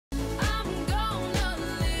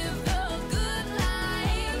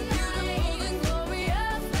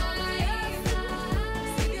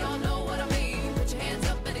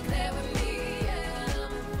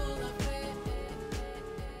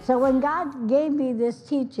So when God gave me this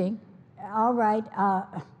teaching, all right,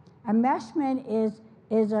 enmeshment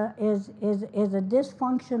is a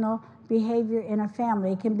dysfunctional behavior in a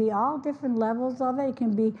family. It can be all different levels of it. It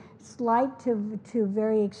can be slight to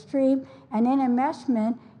very extreme. And in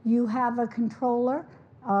enmeshment, you have a controller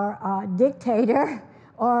or a dictator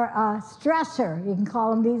or a stressor. You can call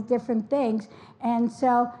them these different things. And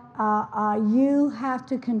so you have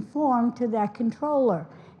to conform to that controller.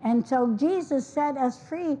 And so Jesus set us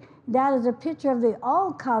free. That is a picture of the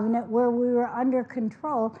old covenant where we were under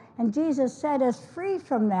control. And Jesus set us free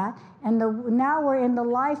from that. And now we're in the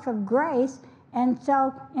life of grace. And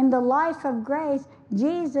so in the life of grace,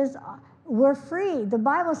 Jesus, we're free. The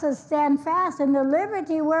Bible says, stand fast in the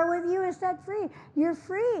liberty wherewith you are set free. You're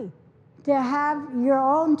free to have your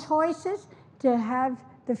own choices, to have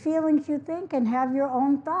the feelings you think, and have your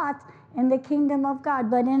own thoughts in the kingdom of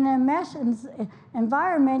God. But in a mesh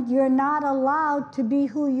environment, you're not allowed to be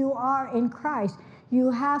who you are in Christ.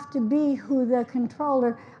 You have to be who the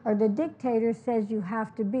controller or the dictator says you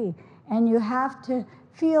have to be. And you have to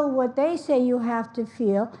feel what they say you have to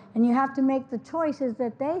feel, and you have to make the choices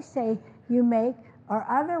that they say you make, or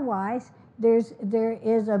otherwise there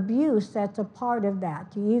is abuse that's a part of that.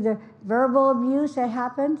 Either verbal abuse that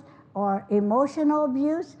happens, or emotional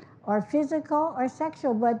abuse, or physical or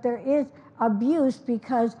sexual, but there is abuse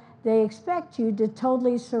because they expect you to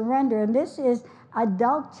totally surrender. And this is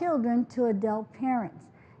adult children to adult parents.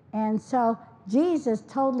 And so Jesus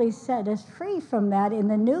totally set us free from that in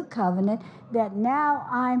the new covenant, that now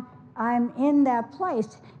I'm in that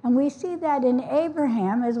place. And we see that in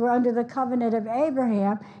Abraham, as we're under the covenant of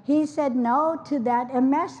Abraham. He said no to that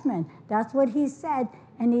enmeshment. That's what he said.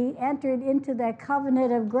 And he entered into that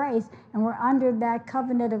covenant of grace, and we're under that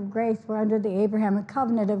covenant of grace. We're under the Abrahamic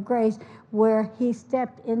covenant of grace, where he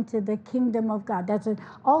stepped into the kingdom of God. That's an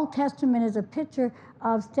Old Testament is a picture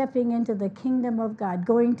of stepping into the kingdom of God,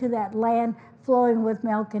 going to that land flowing with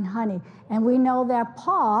milk and honey. And we know that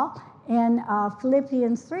Paul in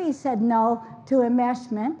Philippians 3 said no to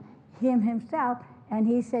enmeshment, him himself, and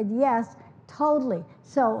he said yes, totally.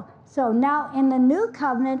 So now in the new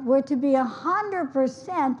covenant, we're to be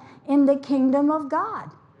 100% in the kingdom of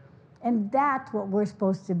God. And that's what we're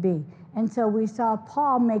supposed to be. And so we saw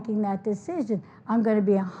Paul making that decision. I'm going to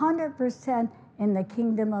be 100% in the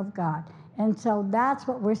kingdom of God. And so that's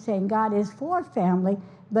what we're saying. God is for family,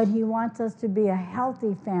 but he wants us to be a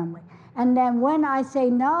healthy family. And then when I say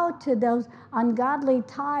no to those ungodly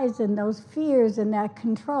ties and those fears and that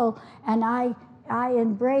control, and I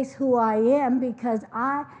embrace who I am because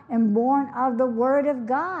I am born of the Word of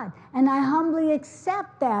God. And I humbly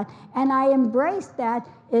accept that. And I embrace that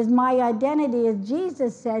as my identity. As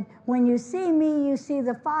Jesus said, when you see me, you see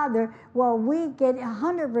the Father. Well, we get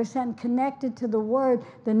 100% connected to the Word,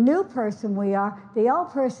 the new person we are. The old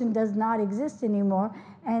person does not exist anymore.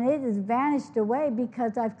 And it has vanished away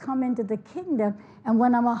because I've come into the kingdom. And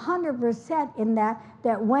when I'm 100% in that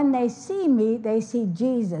when they see me, they see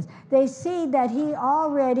Jesus. They see that he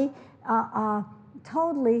already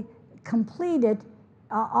totally completed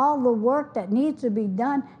all the work that needs to be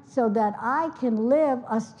done so that I can live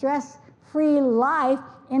a stress-free life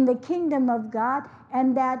in the kingdom of God,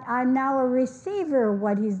 and that I'm now a receiver of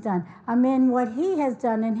what he's done. I'm in what he has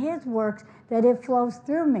done in his works, that it flows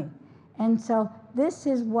through me. And so this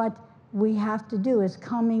is what we have to do, is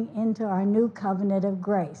coming into our new covenant of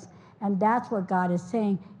grace. And that's what God is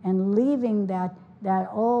saying, and leaving that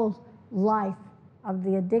old life of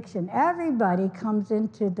the addiction. Everybody comes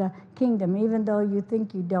into the kingdom, even though you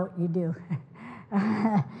think you don't, you do,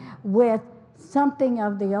 with something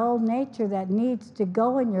of the old nature that needs to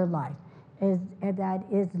go in your life. That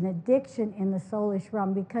is an addiction in the soulish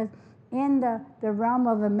realm, because in the realm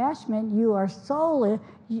of enmeshment, you are soulish.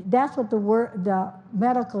 That's what the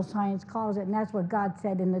medical science calls it, and that's what God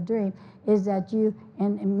said in the dream, is that you,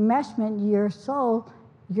 in enmeshment, your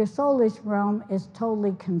soulish realm is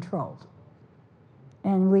totally controlled.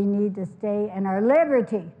 And we need to stay in our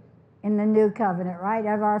liberty in the new covenant, right?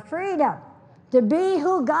 Of our freedom to be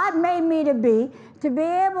who God made me to be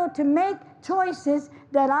able to make choices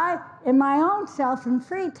that I, in my own self, am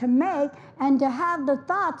free to make, and to have the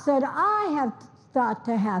thoughts that I have thought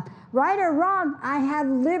to have. Right or wrong, I have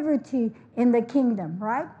liberty in the kingdom,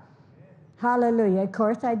 right? Hallelujah. Of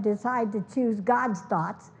course, I decide to choose God's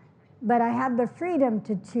thoughts, but I have the freedom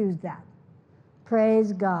to choose that.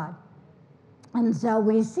 Praise God. And so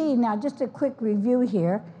we see, now just a quick review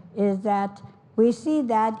here, is that we see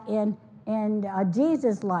that in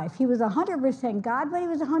Jesus' life. He was 100% God, but he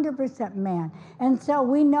was 100% man. And so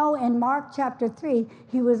we know in Mark chapter 3,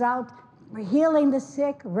 he was out healing the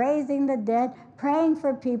sick, raising the dead, praying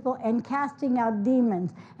for people, and casting out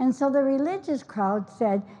demons. And so the religious crowd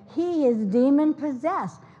said, he is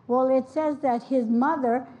demon-possessed. Well, it says that his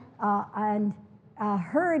mother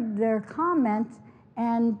heard their comments,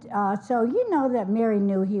 and so you know that Mary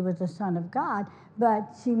knew he was the Son of God,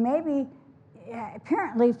 but she maybe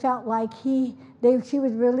apparently felt like she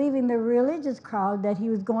was relieving the religious crowd that he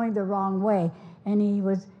was going the wrong way, and he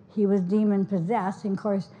was demon-possessed. And of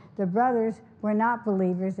course, the brothers were not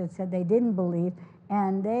believers. It said they didn't believe,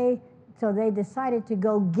 and so they decided to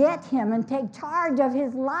go get him and take charge of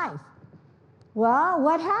his life. Well,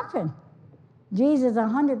 what happened? Jesus,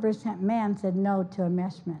 100% man, said no to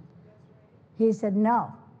enmeshment. He said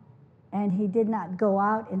no, and he did not go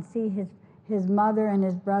out and see his mother and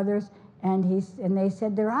his brothers, and they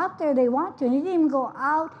said they're out there, they want to, and he didn't even go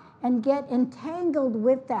out and get entangled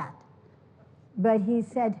with that. But he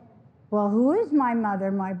said, well, who is my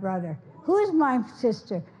mother, my brother? Who is my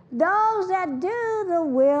sister? Those that do the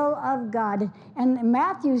will of God. And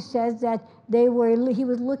Matthew says that he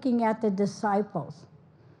was looking at the disciples.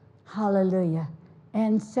 Hallelujah.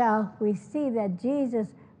 And so we see that Jesus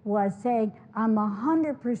was saying, I'm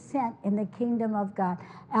 100% in the kingdom of God.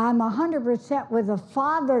 I'm 100% with the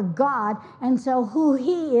Father God, and so who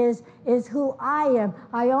he is who I am.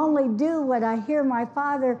 I only do what I hear my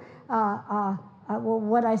Father,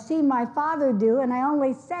 what I see my Father do, and I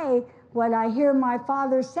only say what I hear my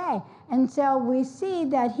Father say. And so we see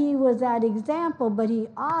that he was that example, but he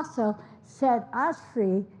also set us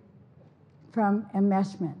free from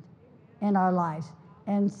enmeshment in our lives.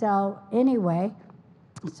 And so anyway,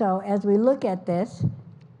 so as we look at this,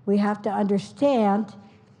 we have to understand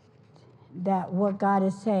that what God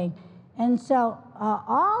is saying. And so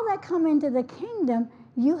all that come into the kingdom,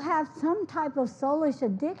 you have some type of soulish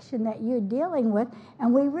addiction that you're dealing with.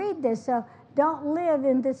 And we read this, so don't live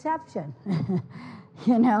in deception.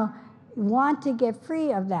 Want to get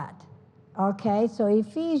free of that. Okay, so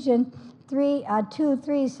Ephesians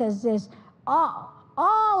 2:3 says this,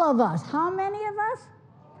 all of us, how many of us?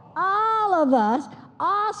 All of us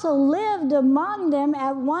also lived among them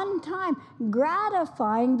at one time,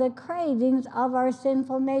 gratifying the cravings of our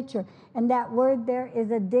sinful nature. And that word there is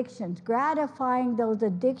addictions, gratifying those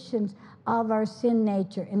addictions of our sin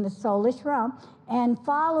nature in the soulish realm, and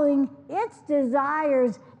following its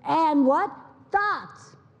desires and what?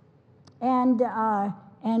 Thoughts. And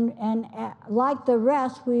like the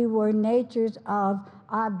rest, we were natures of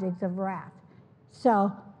objects of wrath.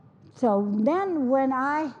 So then when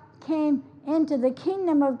I came into the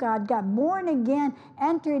kingdom of God, got born again,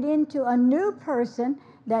 entered into a new person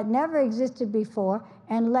that never existed before,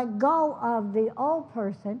 and let go of the old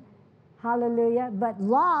person, hallelujah. But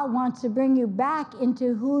law wants to bring you back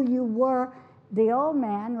into who you were, the old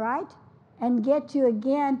man, right? And get you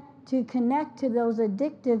again to connect to those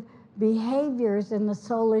addictive behaviors in the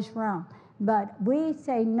soulish realm. But we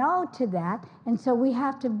say no to that, and so we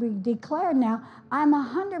have to declare now, I'm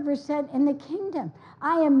 100% in the kingdom.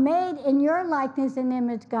 I am made in your likeness and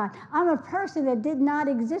image, God. I'm a person that did not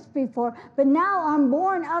exist before, but now I'm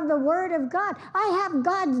born of the Word of God. I have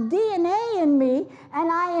God's DNA in me,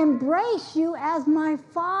 and I embrace you as my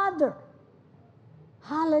Father.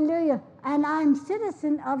 Hallelujah. And I'm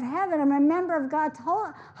citizen of heaven. I'm a member of God's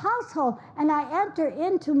whole household. And I enter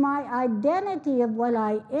into my identity of what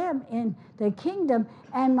I am in the kingdom.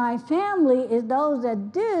 And my family is those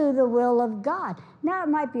that do the will of God. Now, it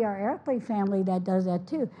might be our earthly family that does that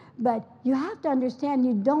too. But you have to understand,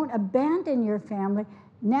 you don't abandon your family.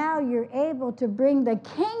 Now you're able to bring the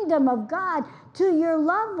kingdom of God to your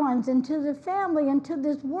loved ones and to the family and to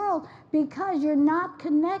this world, because you're not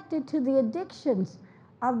connected to the addictions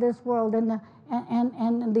of this world and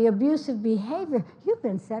the abusive behavior. You've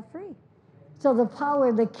been set free. So the power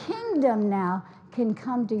of the kingdom now can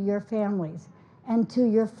come to your families and to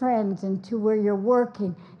your friends and to where you're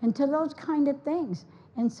working and to those kind of things.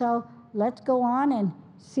 And so let's go on and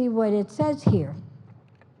see what it says here.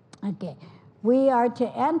 Okay, we are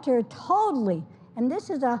to enter totally, and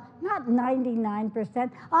this is not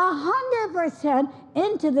 99%, 100%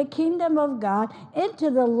 into the kingdom of God,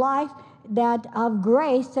 into the life that of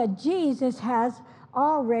grace that Jesus has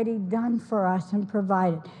already done for us and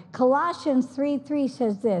provided. Colossians 3:3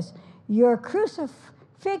 says this, your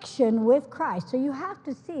crucifixion with Christ. So you have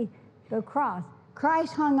to see the cross.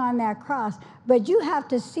 Christ hung on that cross, but you have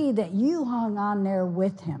to see that you hung on there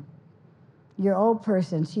with him. Your old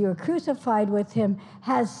person, so you're crucified with him,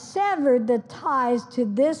 has severed the ties to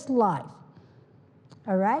this life.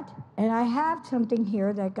 All right? And I have something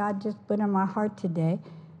here that God just put in my heart today.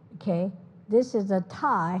 Okay, this is a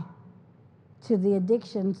tie to the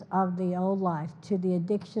addictions of the old life, to the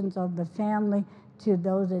addictions of the family, to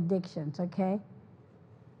those addictions, okay?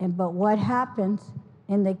 But what happens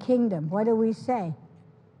in the kingdom? What do we say?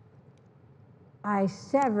 I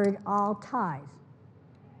severed all ties.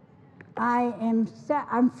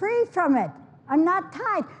 I'm free from it. I'm not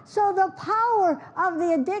tied. So the power of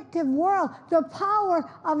the addictive world, the power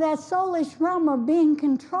of that soulish realm of being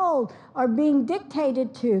controlled or being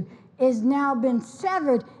dictated to, is now been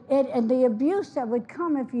severed. And the abuse that would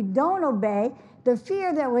come if you don't obey, the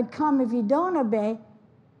fear that would come if you don't obey,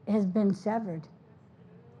 has been severed.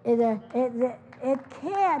 It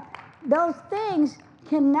can't, those things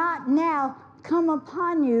cannot now come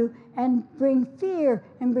upon you and bring fear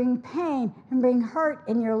and bring pain and bring hurt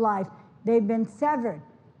in your life. They've been severed.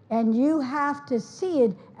 And you have to see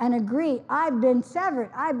it and agree, I've been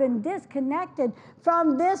severed. I've been disconnected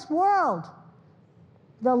from this world.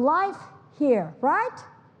 The life here, right?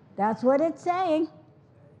 That's what it's saying.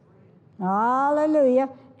 Hallelujah.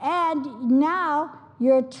 And now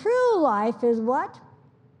your true life is what?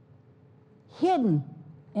 Hidden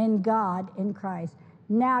in God, in Christ.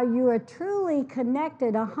 Now you are truly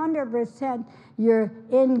connected 100%. You're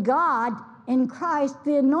in God, in Christ,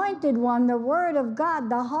 the Anointed One, the Word of God,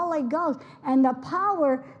 the Holy Ghost, and the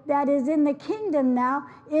power that is in the kingdom now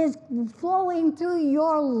is flowing through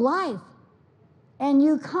your life. And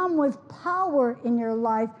you come with power in your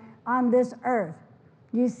life on this earth.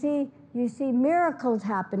 You see miracles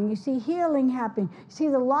happen. You see healing happen. You see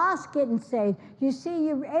the lost getting saved. You see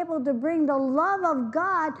you're able to bring the love of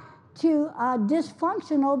God to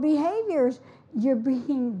dysfunctional behaviors. You're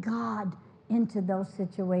bringing God into those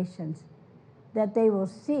situations, that they will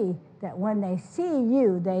see that when they see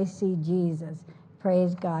you, they see Jesus.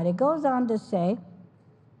 Praise God. It goes on to say,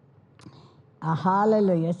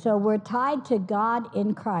 hallelujah. So we're tied to God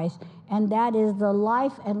in Christ, and that is the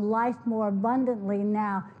life and life more abundantly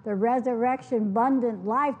now. The resurrection abundant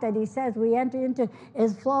life that he says we enter into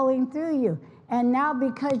is flowing through you. And now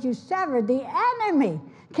because you severed, the enemy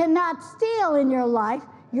cannot steal in your life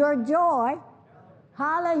your joy.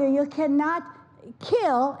 Hallelujah. You cannot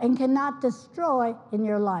kill and cannot destroy in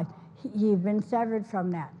your life. You've been severed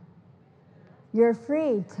from that. You're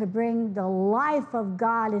free to bring the life of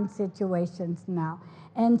God in situations now.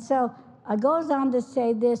 And so it goes on to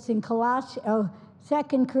say this in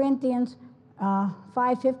 2 Corinthians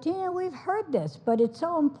 5:15, and we've heard this, but it's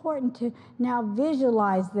so important to now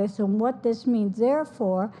visualize this and what this means.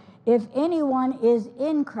 Therefore, if anyone is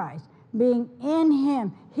in Christ, being in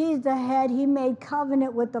him, he's the head. He made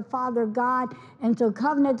covenant with the Father God, and so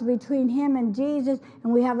covenant's between him and Jesus,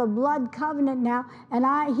 and we have a blood covenant now, and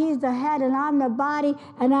he's the head and I'm the body,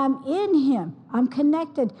 and I'm in him. I'm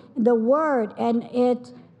connected. The Word, and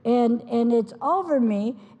it's over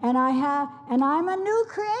me, and I'm a new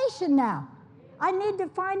creation now. I need to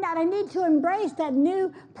find out. I need to embrace that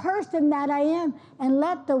new person that I am, and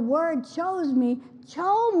let the Word show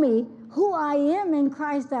me who I am in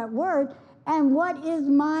Christ, that Word, and what is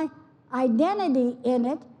my identity in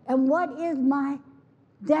it, and what is my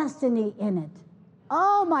destiny in it.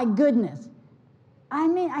 Oh my goodness. I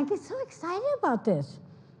mean, I get so excited about this.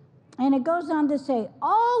 And it goes on to say,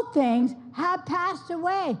 all things have passed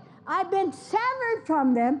away. I've been severed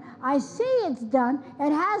from them. I see it's done.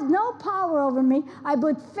 It has no power over me. I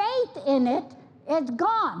put faith in it. It's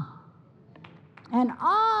gone. And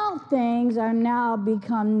all things are now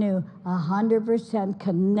become new, 100%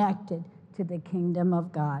 connected to the kingdom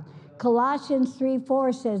of God. Colossians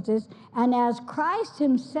 3:4 says this, and as Christ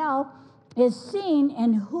himself is seen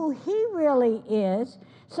in who he really is,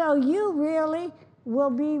 so you really will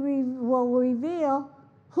reveal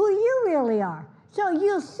who you really are. So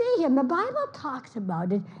you'll see him. The Bible talks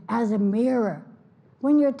about it as a mirror.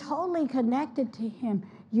 When you're totally connected to him,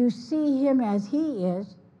 you see him as he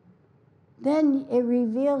is. Then it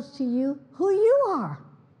reveals to you who you are.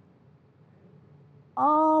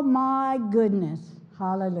 Oh my goodness.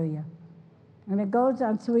 Hallelujah. And it goes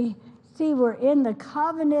on. So we see we're in the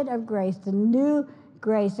covenant of grace, the new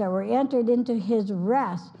grace that we're entered into his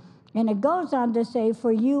rest. And it goes on to say,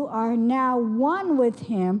 for you are now one with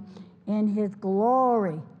him in his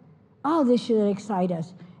glory. Oh, this should excite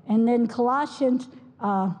us. And then Colossians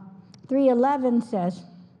 3:11 says,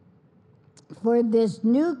 for this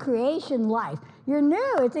new creation life, you're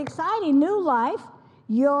new, it's exciting, new life.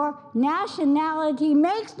 Your nationality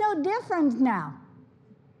makes no difference now.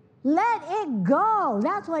 Let it go.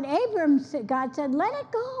 That's what God said, let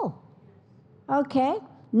it go. Okay?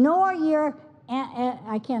 Nor your,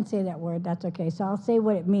 I can't say that word, that's okay, so I'll say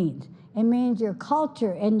what it means. It means your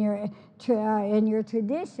culture and your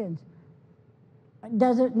traditions.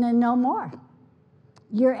 Doesn't no more.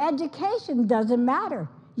 Your education doesn't matter.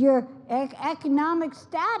 Your economic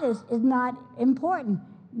status is not important.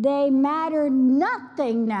 They matter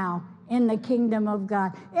nothing now in the kingdom of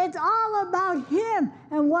God. It's all about Him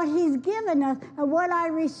and what He's given us and what I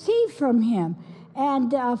receive from Him.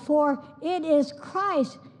 And for it is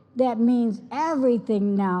Christ that means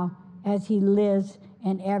everything now as He lives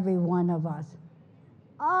in every one of us.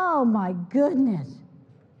 Oh my goodness.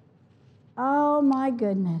 Oh my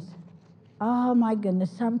goodness. Oh my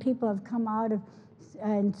goodness. Some people have come out of,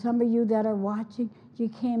 and some of you that are watching, you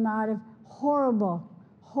came out of horrible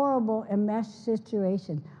enmeshed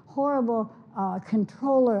situation, horrible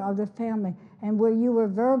controller of the family, and where you were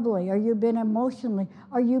verbally, or you've been emotionally,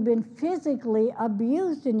 or you've been physically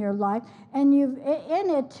abused in your life, and you've in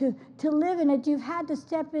it to live in it, you've had to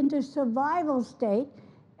step into survival state.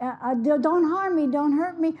 Don't harm me, don't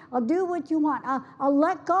hurt me, I'll do what you want. I'll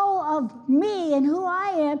let go of me and who I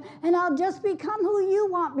am, and I'll just become who you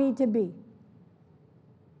want me to be.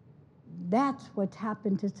 That's what's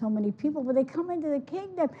happened to so many people, but they come into the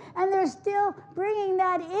kingdom and they're still bringing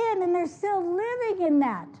that in and they're still living in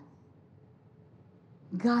that.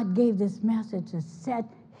 God gave this message to set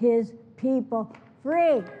His people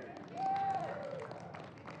free.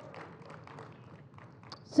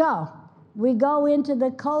 So, we go into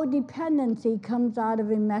the codependency comes out of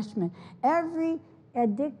enmeshment. Every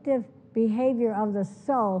addictive behavior of the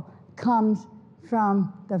soul comes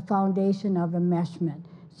from the foundation of enmeshment.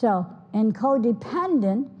 So, in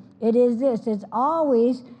codependent, it is this. It's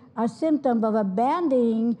always a symptom of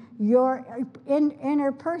abandoning your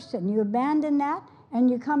inner person. You abandon that, and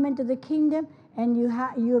you come into the kingdom, and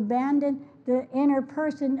you abandon the inner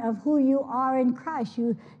person of who you are in Christ.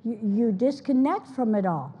 You disconnect from it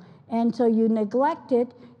all. And so you neglect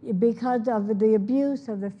it because of the abuse,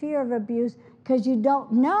 of the fear of abuse, because you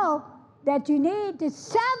don't know that you need to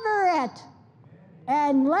sever it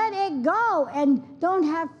and let it go, and don't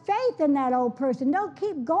have faith in that old person. Don't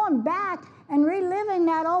keep going back and reliving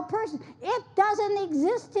that old person. It doesn't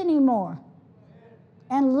exist anymore.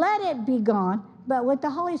 And let it be gone. But what the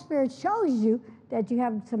Holy Spirit shows you, that you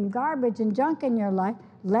have some garbage and junk in your life,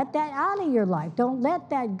 let that out of your life. Don't let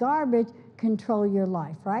that garbage control your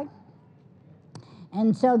life, right?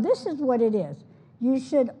 And so this is what it is.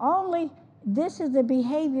 This is the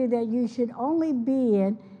behavior that you should only be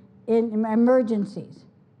in emergencies,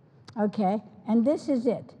 okay? And this is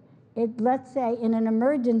it. Let's say in an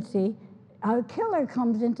emergency, a killer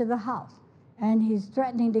comes into the house, and he's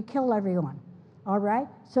threatening to kill everyone, all right?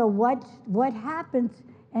 So what happens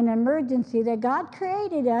in an emergency that God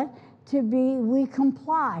created us to be, we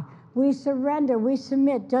comply, we surrender, we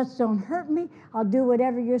submit. Just don't hurt me. I'll do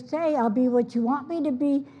whatever you say. I'll be what you want me to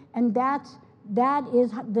be. And that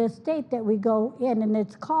is the state that we go in, and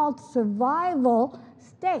it's called survival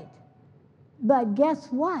state. But guess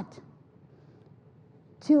what?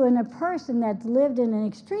 A person that's lived in an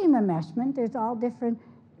extreme enmeshment, there's all different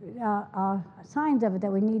signs of it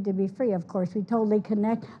that we need to be free. Of course, we totally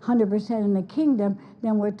connect 100% in the kingdom,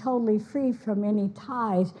 then we're totally free from any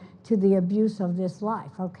ties to the abuse of this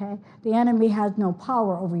life, okay? The enemy has no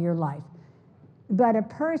power over your life. But a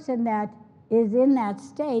person that is in that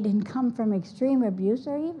state and come from extreme abuse,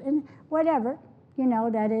 or even whatever,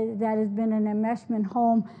 that has been an enmeshment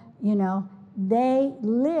home, they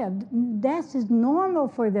lived. This is normal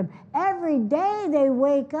for them. Every day they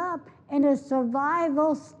wake up in a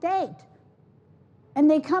survival state.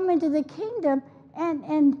 And they come into the kingdom,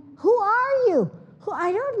 and who are you?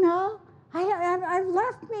 I don't know. I've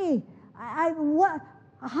left me.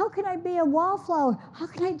 How can I be a wallflower? How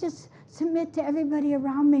can I just submit to everybody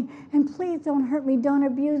around me? And please don't hurt me, don't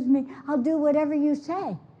abuse me. I'll do whatever you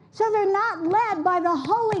say. So they're not led by the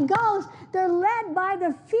Holy Ghost. They're led by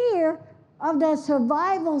the fear of the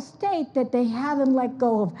survival state that they haven't let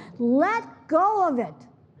go of. Let go of it.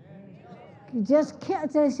 Just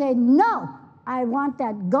can't say, no, I want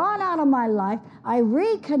that gone out of my life. I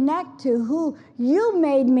reconnect to who you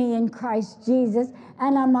made me in Christ Jesus,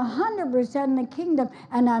 and I'm 100% in the kingdom,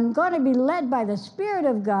 and I'm going to be led by the Spirit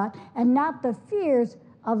of God and not the fears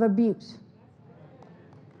of abuse.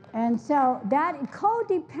 And so that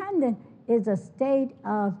codependent is a state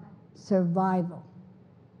of survival.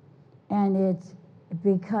 And it's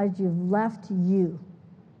because you've left you.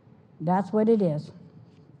 That's what it is.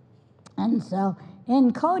 And so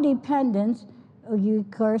in codependence,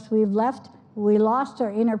 of course, we lost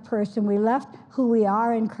our inner person. We left who we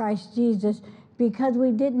are in Christ Jesus because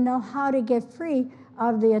we didn't know how to get free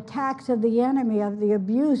of the attacks of the enemy, of the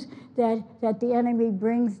abuse that the enemy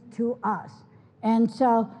brings to us. And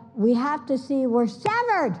so we have to see we're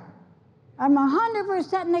severed. I'm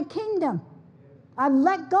 100% in the kingdom. I've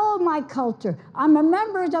let go of my culture. I'm a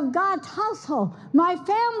member of God's household. My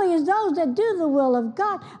family is those that do the will of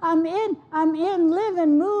God. I'm in, live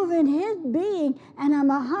and move in His being, and I'm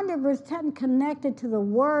 100% connected to the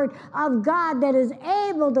Word of God that is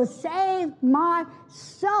able to save my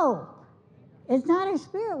soul. It's not our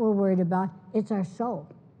spirit we're worried about, it's our soul.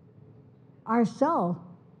 Our soul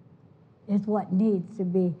is what needs to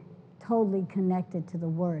be totally connected to the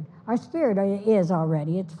Word. Our spirit is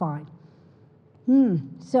already, it's fine.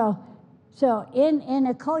 So in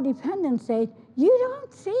a codependent state, you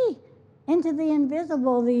don't see into the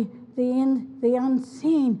invisible, the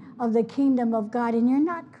unseen of the kingdom of God, and you're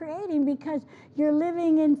not creating because you're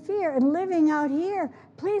living in fear and living out here.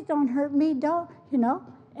 Please don't hurt me, don't,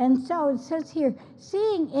 And so it says here,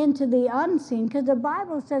 seeing into the unseen, because the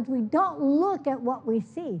Bible says we don't look at what we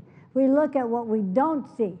see. We look at what we don't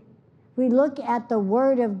see. We look at the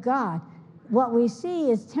Word of God. What we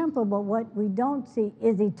see is temporal, but what we don't see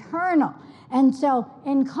is eternal. And so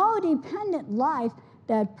in codependent life,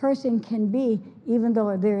 that person can be, even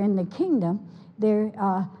though they're in the kingdom,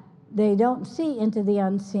 they don't see into the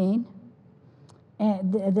unseen,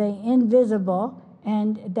 and the invisible,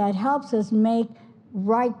 and that helps us make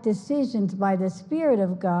right decisions by the Spirit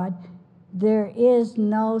of God. There is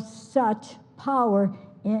no such power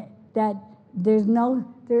that there's no,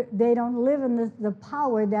 they don't live in the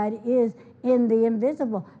power that is in the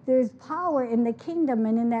invisible. There's power in the kingdom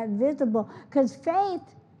and in that visible, because faith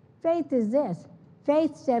is this.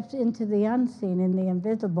 Faith steps into the unseen and the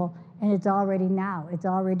invisible, and it's already now. It's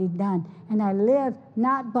already done. And I live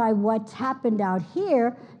not by what's happened out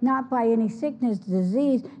here, not by any sickness,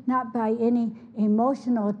 disease, not by any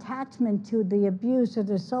emotional attachment to the abuse or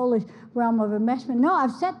the soulish realm of enmeshment. No,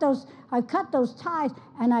 I've cut those ties,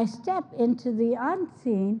 and I step into the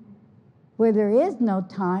unseen where there is no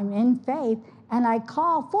time in faith, and I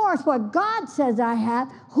call forth what God says I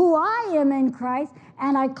have, who I am in Christ,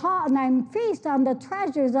 and I feast on the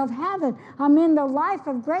treasures of heaven. I'm in the life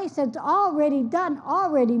of grace that's already done,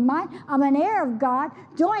 already mine. I'm an heir of God,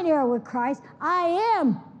 joint heir with Christ. I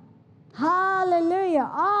am, hallelujah,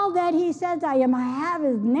 all that He says I am. I have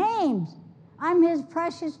His names. I'm His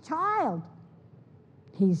precious child.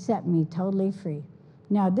 He set me totally free.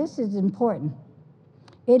 Now, this is important.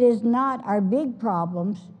 It is not our big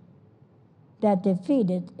problems that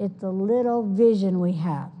defeat it. It's the little vision we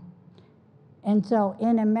have. And so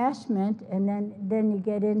in enmeshment, and then you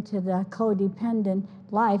get into the codependent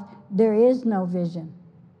life, there is no vision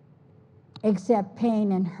except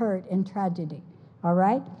pain and hurt and tragedy, all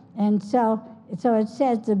right? And so it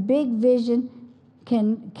says the big vision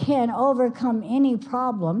can overcome any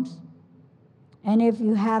problems, and if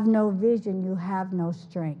you have no vision, you have no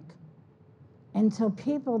strength. And so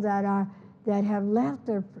people that have left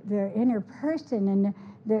their inner person, and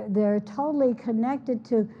they're totally connected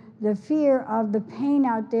to the fear of the pain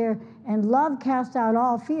out there, and love casts out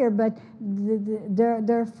all fear, but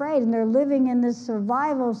they're afraid, and they're living in this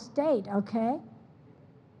survival state, okay?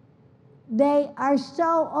 They are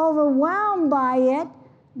so overwhelmed by it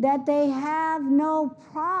that they have no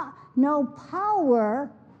power,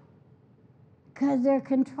 because they're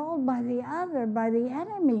controlled by the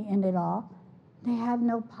enemy in it all. They have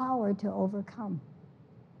no power to overcome.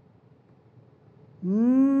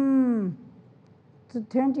 So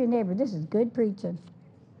turn to your neighbor. This is good preaching.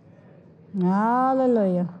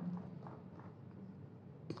 Hallelujah.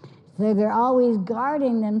 So they're always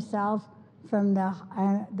guarding themselves from the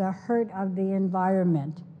hurt of the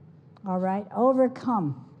environment. All right?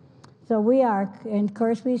 Overcome. So we are, and of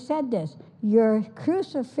course we said this, your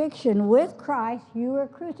crucifixion with Christ, you were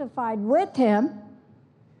crucified with Him,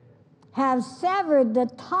 have severed the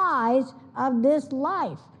ties of this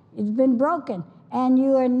life. It's been broken. And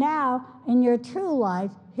you are now, in your true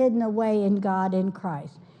life, hidden away in God in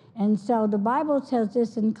Christ. And so the Bible says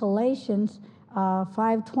this in Galatians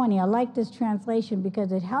 5:20. I like this translation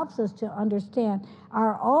because it helps us to understand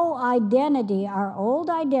our old identity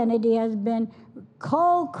has been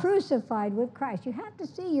co-crucified with Christ. You have to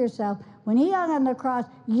see yourself. When He hung on the cross,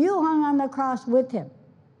 you hung on the cross with Him.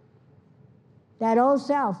 That old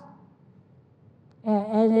self.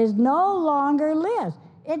 And it no longer lives.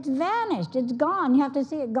 It's vanished. It's gone. You have to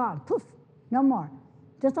see it gone. Poof. No more.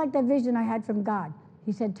 Just like that vision I had from God.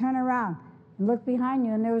 He said, turn around and look behind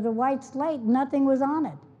you. And there was a white slate. Nothing was on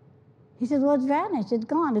it. He said, well, it's vanished. It's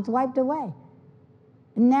gone. It's wiped away.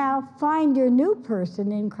 And now find your new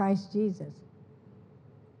person in Christ Jesus.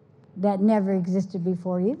 That never existed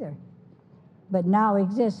before either, but now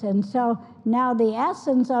exists. And so now the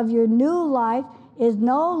essence of your new life is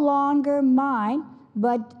no longer mine,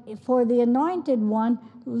 but for the Anointed One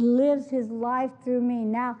lives his life through me.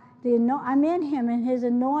 Now, I'm in him and his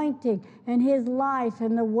anointing and his life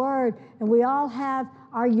and the word, and we all have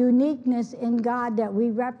our uniqueness in God that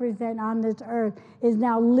we represent on this earth is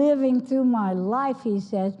now living through my life, he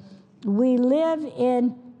says. We live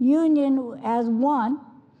in union as one.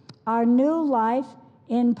 Our new life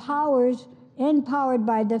empowered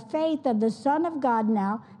by the faith of the Son of God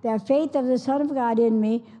now, the faith of the Son of God in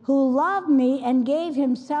me, who loved me and gave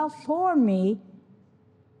himself for me,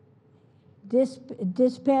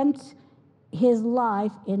 dispense his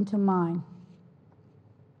life into mine.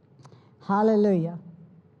 Hallelujah.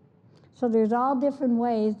 So there's all different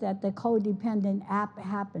ways that the codependent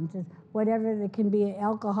happens. It's whatever, it can be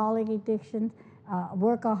alcoholic addictions,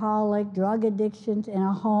 workaholic, drug addictions in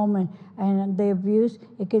a home, and the abuse.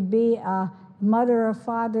 It could be a mother or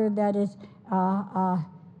father that is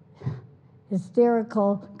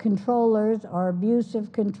hysterical controllers or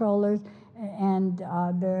abusive controllers, and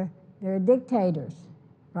they're dictators,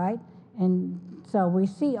 right? And so we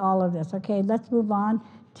see all of this. Okay, let's move on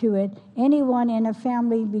to it. Anyone in a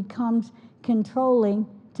family becomes controlling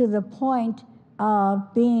to the point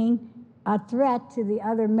of being a threat to the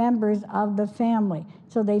other members of the family.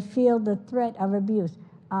 So they feel the threat of abuse.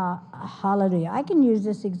 Hallelujah. I can use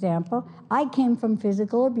this example. I came from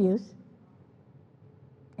physical abuse,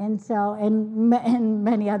 and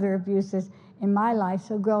many other abuses in my life.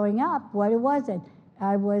 So growing up, what was it?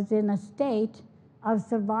 I was in a state of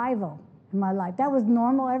survival in my life. That was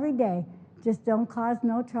normal every day. Just don't cause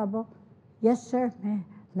no trouble. Yes, sir.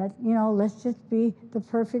 Let's just be the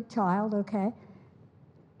perfect child, okay?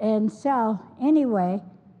 And so anyway,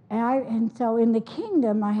 and so in the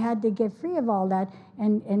kingdom, I had to get free of all that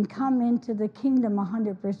and come into the kingdom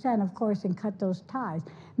 100%, of course, and cut those ties.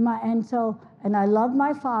 And I love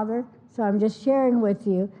my father, so I'm just sharing with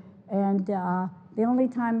you. And the only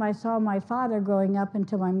time I saw my father growing up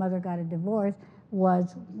until my mother got a divorce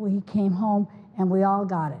was when he came home, and we all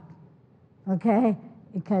got it, okay?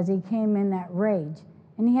 Because he came in that rage.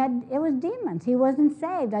 And it was demons. He wasn't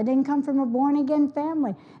saved. I didn't come from a born-again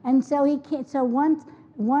family. And so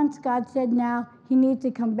once God said, now he needs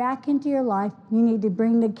to come back into your life, you need to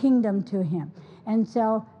bring the kingdom to him. And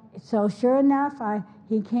so sure enough,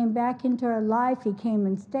 he came back into our life. He came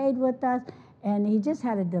and stayed with us, and he just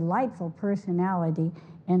had a delightful personality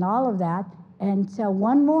and all of that. And so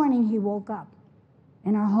one morning he woke up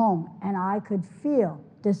in our home, and I could feel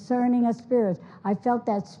discerning of spirits. I felt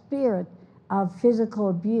that spirit of physical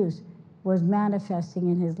abuse was manifesting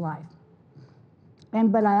in his life.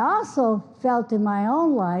 But I also felt in my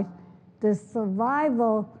own life the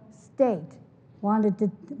survival state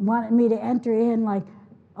wanted me to enter in, like,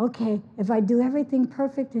 okay, if I do everything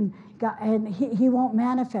perfect and he won't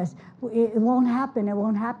manifest, it won't happen, it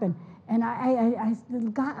won't happen.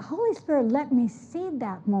 And God, Holy Spirit, let me see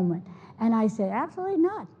that moment. And I said, absolutely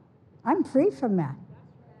not. I'm free from that.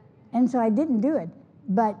 And so I didn't do it.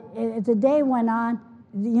 But as the day went on,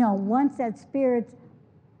 once that spirit's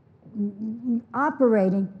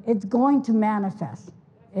operating, it's going to manifest.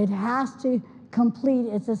 It has to complete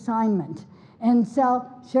its assignment. And so,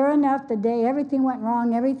 sure enough, the day everything went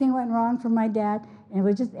wrong for my dad, and it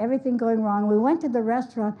was just everything going wrong. We went to the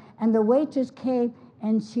restaurant, and the waitress came,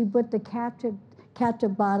 and she put the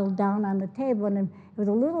ketchup bottle down on the table, and it was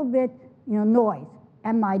a little bit, noise.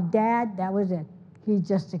 And my dad, that was it. He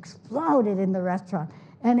just exploded in the restaurant.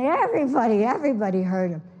 And everybody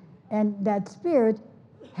heard him. And that spirit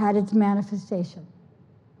had its manifestation.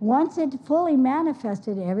 Once it fully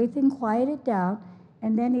manifested, everything quieted down,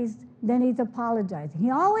 and then he's apologizing.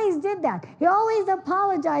 He always did that. He always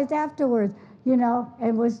apologized afterwards,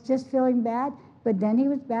 and was just feeling bad. But then he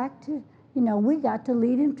was back to, we got to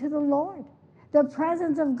lead him to the Lord. The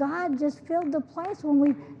presence of God just filled the place when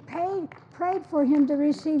we prayed for him to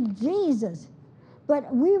receive Jesus.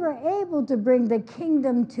 But we were able to bring the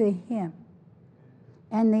kingdom to him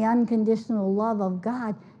and the unconditional love of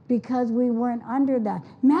God because we weren't under that.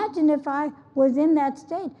 Imagine if I was in that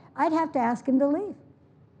state. I'd have to ask him to leave.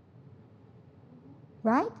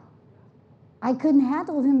 Right? I couldn't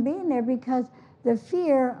handle him being there because the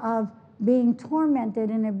fear of being tormented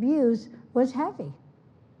and abused was heavy.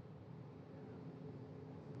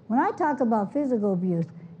 When I talk about physical abuse,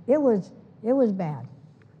 it was bad.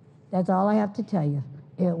 That's all I have to tell you.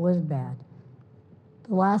 It was bad.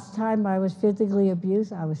 The last time I was physically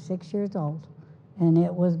abused, I was 6 years old, and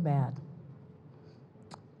it was bad.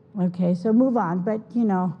 Okay, so move on, but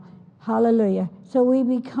hallelujah. So we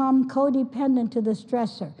become codependent to the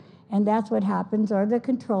stressor, and that's what happens, or the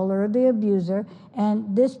controller or the abuser.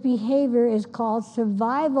 And this behavior is called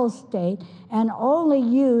survival state and only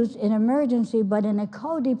used in emergency, but in a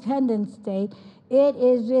codependent state,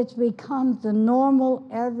 it becomes the normal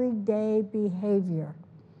everyday behavior.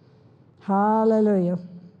 Hallelujah.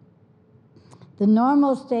 The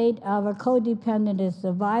normal state of a codependent is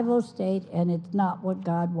survival state, and it's not what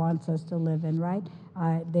God wants us to live in, right?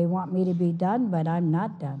 They want me to be done, but I'm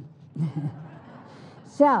not done.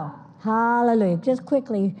 So, hallelujah. Just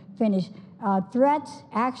quickly finish. Threats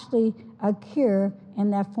actually occur in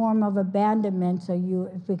that form of abandonment. So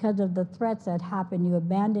because of the threats that happen, you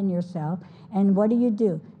abandon yourself. And what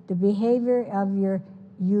do? The behavior of you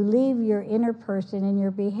leave your inner person, and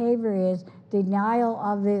your behavior is denial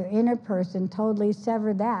of the inner person, totally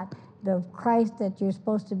sever that, the Christ that you're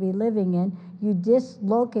supposed to be living in. You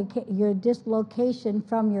dislocate your dislocation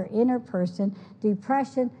from your inner person.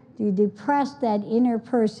 Depression, you depress that inner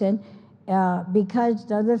person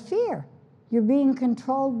because of the fear. You're being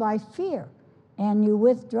controlled by fear, and you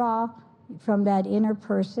withdraw from that inner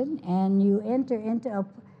person, and you enter into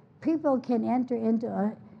people can enter into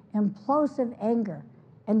a implosive anger.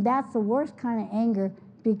 And that's the worst kind of anger,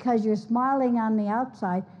 because you're smiling on the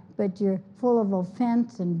outside, but you're full of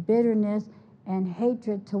offense and bitterness and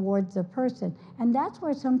hatred towards the person. And that's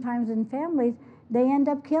where sometimes in families, they end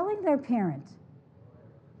up killing their parents,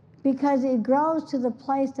 because it grows to the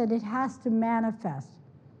place that it has to manifest.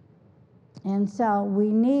 And so we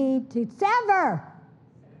need to sever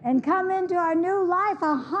and come into our new life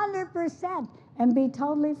 100% and be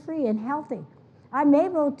totally free and healthy. I'm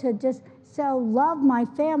able to just so love my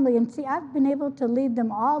family, and see, I've been able to lead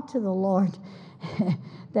them all to the Lord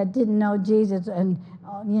that didn't know Jesus, and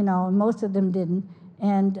most of them didn't,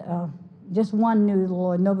 and just one knew the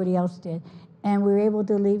Lord, nobody else did. And we were able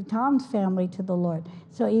to lead Tom's family to the Lord.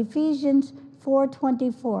 So Ephesians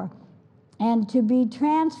 4:24, and to be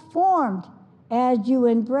transformed as you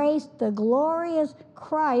embrace the glorious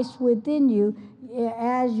Christ within you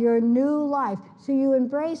as your new life. So you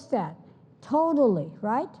embrace that totally,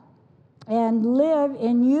 right? And live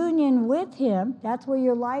in union with him. That's where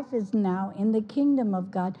your life is now, in the kingdom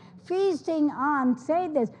of God. Feasting on, say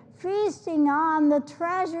this, feasting on the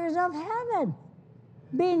treasures of heaven.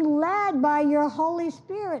 Being led by your Holy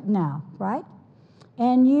Spirit now, right?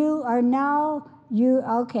 And you are now,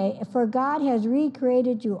 for God has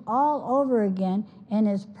recreated you all over again in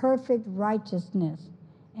his perfect righteousness.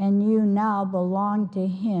 And you now belong to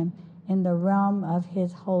him in the realm of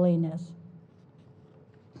his holiness.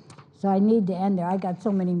 So I need to end there. I got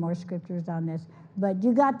so many more scriptures on this, but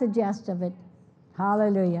you got the gist of it.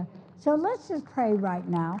 Hallelujah. So let's just pray right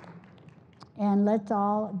now, and let's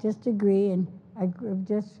all just agree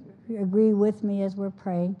with me as we're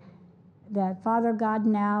praying that, Father God,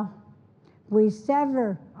 now we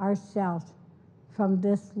sever ourselves from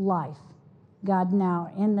this life. God,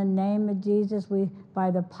 now in the name of Jesus, by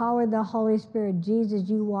the power of the Holy Spirit, Jesus,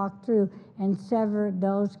 you walk through and sever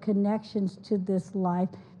those connections to this life,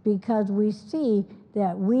 because we see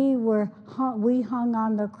that we hung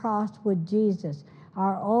on the cross with Jesus.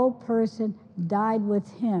 Our old person died with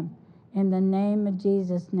him, in the name of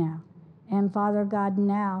Jesus now. And Father God,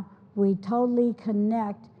 now we totally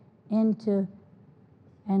connect into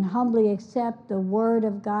and humbly accept the word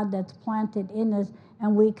of God that's planted in us,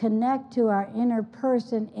 and we connect to our inner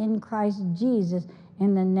person in Christ Jesus,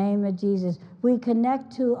 in the name of Jesus. We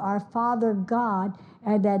connect to our Father God,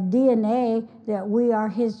 and that DNA that we are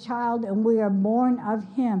his child and we are born of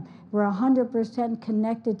him. We're 100%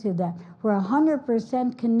 connected to that. We're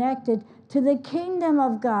 100% connected to the kingdom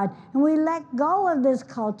of God. And we let go of this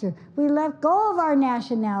culture. We let go of our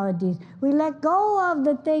nationalities. We let go of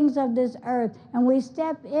the things of this earth. And we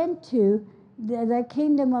step into the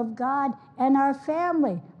kingdom of God and our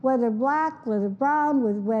family, whether black, whether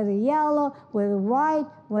brown, whether yellow, whether white,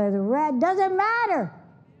 whether red, doesn't matter.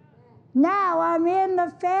 Now I'm in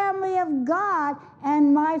the family of God,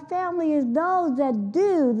 and my family is those that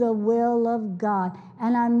do the will of God.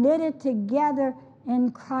 And I'm knitted together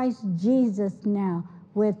in Christ Jesus now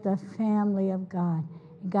with the family of God.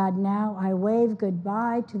 God, now I wave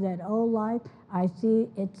goodbye to that old life. I see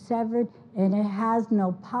it severed, and it has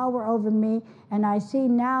no power over me. And I see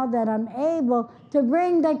now that I'm able to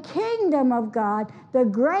bring the kingdom of God, the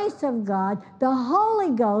grace of God, the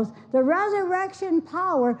Holy Ghost, the resurrection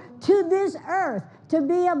power to this earth, to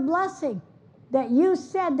be a blessing. That you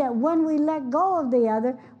said that when we let go of the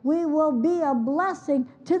other, we will be a blessing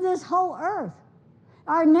to this whole earth.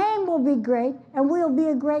 Our name will be great, and we'll be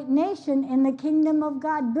a great nation in the kingdom of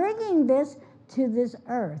God, bringing this to this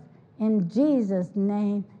earth. In Jesus'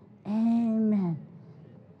 name, amen.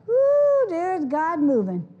 Woo, there's God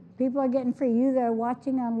moving. People are getting free. You that are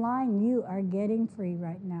watching online, you are getting free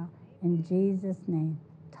right now. In Jesus' name,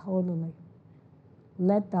 totally.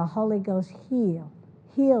 Let the Holy Ghost heal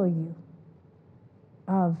you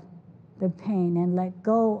of the pain and let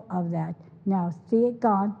go of that. Now, see it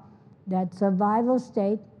gone. That survival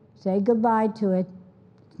state, say goodbye to it.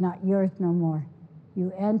 It's not yours no more.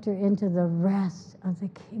 You enter into the rest of the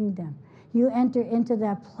kingdom. You enter into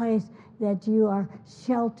that place that you are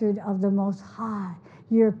sheltered of the Most High.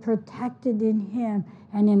 You're protected in Him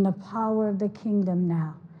and in the power of the kingdom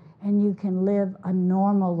now. And you can live a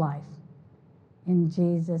normal life in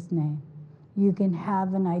Jesus' name. You can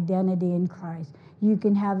have an identity in Christ. You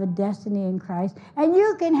can have a destiny in Christ. And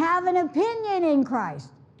you can have an opinion in Christ.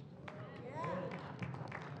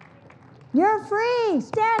 You're free.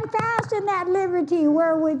 Stand fast in that liberty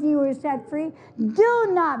wherewith you were set free. Do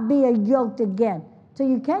not be yoked again. So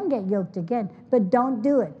you can get yoked again, but don't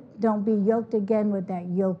do it. Don't be yoked again with that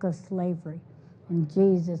yoke of slavery. In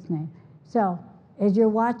Jesus' name. So, as you're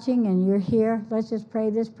watching and you're here, let's just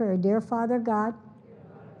pray this prayer. Dear Father God,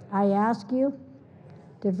 I ask you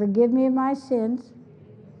to forgive me of my sins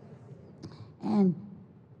and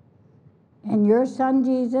your Son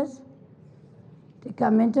Jesus to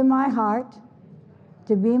come into my heart,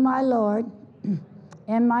 to be my Lord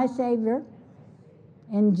and my Savior.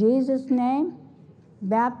 In Jesus' name,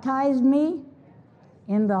 baptize me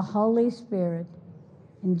in the Holy Spirit.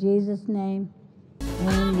 In Jesus' name,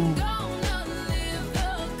 amen.